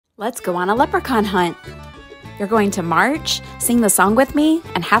Let's go on a leprechaun hunt. You're going to march, sing the song with me,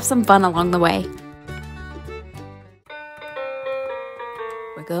 and have some fun along the way.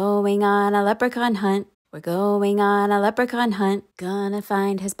 We're going on a leprechaun hunt. We're going on a leprechaun hunt. Gonna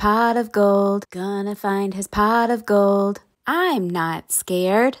find his pot of gold. Gonna find his pot of gold. I'm not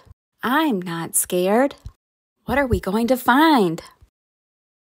scared. I'm not scared. What are we going to find?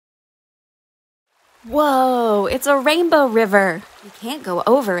 Whoa, it's a rainbow river. We can't go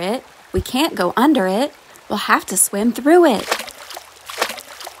over it. We can't go under it. We'll have to swim through it.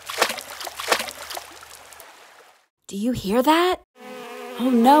 Do you hear that?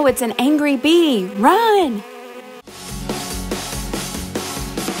 Oh no, it's an angry bee. Run!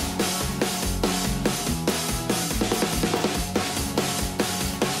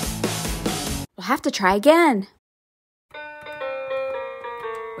 We'll have to try again.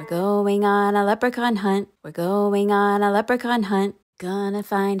 We're going on a leprechaun hunt. We're going on a leprechaun hunt. Gonna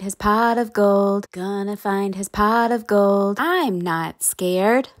find his pot of gold. Gonna find his pot of gold. I'm not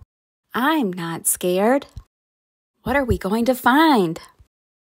scared. I'm not scared. What are we going to find?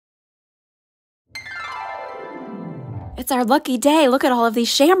 It's our lucky day. Look at all of these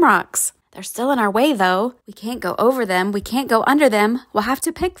shamrocks. They're still in our way, though. We can't go over them. We can't go under them. We'll have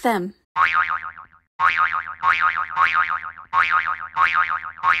to pick them.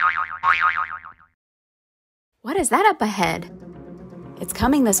 What is that up ahead? It's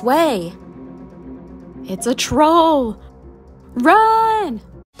coming this way. It's a troll. Run!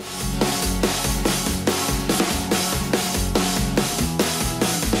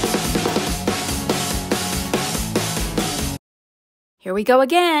 Here we go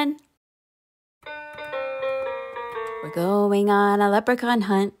again. We're going on a leprechaun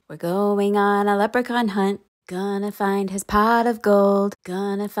hunt. We're going on a leprechaun hunt. Gonna find his pot of gold.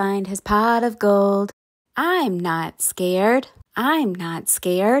 Gonna find his pot of gold. I'm not scared. I'm not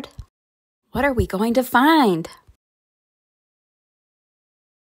scared. What are we going to find?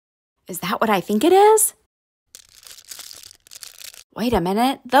 Is that what I think it is? Wait a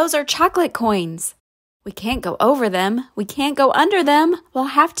minute. Those are chocolate coins. We can't go over them. We can't go under them. We'll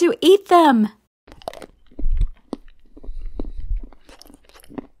have to eat them.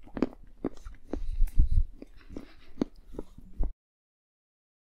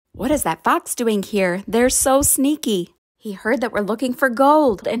 What is that fox doing here? They're so sneaky. He heard that we're looking for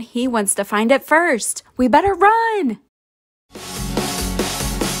gold, and he wants to find it first. We better run!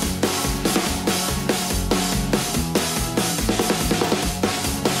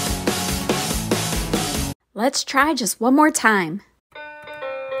 Let's try just one more time.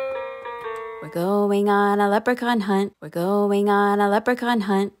 We're going on a leprechaun hunt. We're going on a leprechaun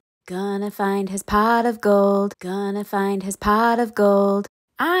hunt. Gonna find his pot of gold. Gonna find his pot of gold.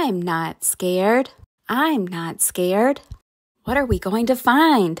 I'm not scared. I'm not scared. What are we going to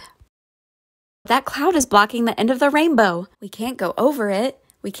find? That cloud is blocking the end of the rainbow. We can't go over it.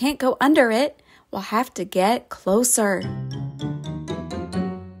 We can't go under it. We'll have to get closer.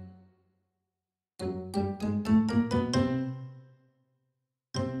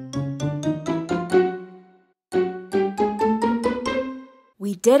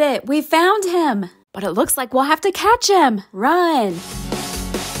 We did it! We found him! But it looks like we'll have to catch him! Run!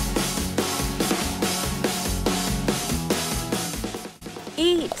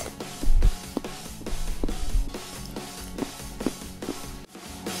 Eat!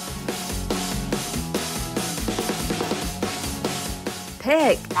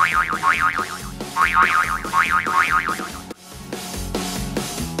 Pick!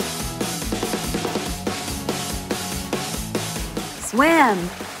 Swim!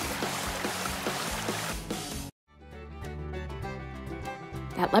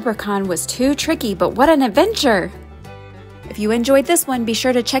 That leprechaun was too tricky, but what an adventure! If you enjoyed this one, be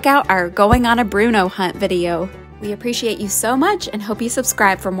sure to check out our Going on a Bruno Hunt video. We appreciate you so much and hope you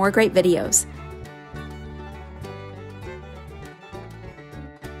subscribe for more great videos.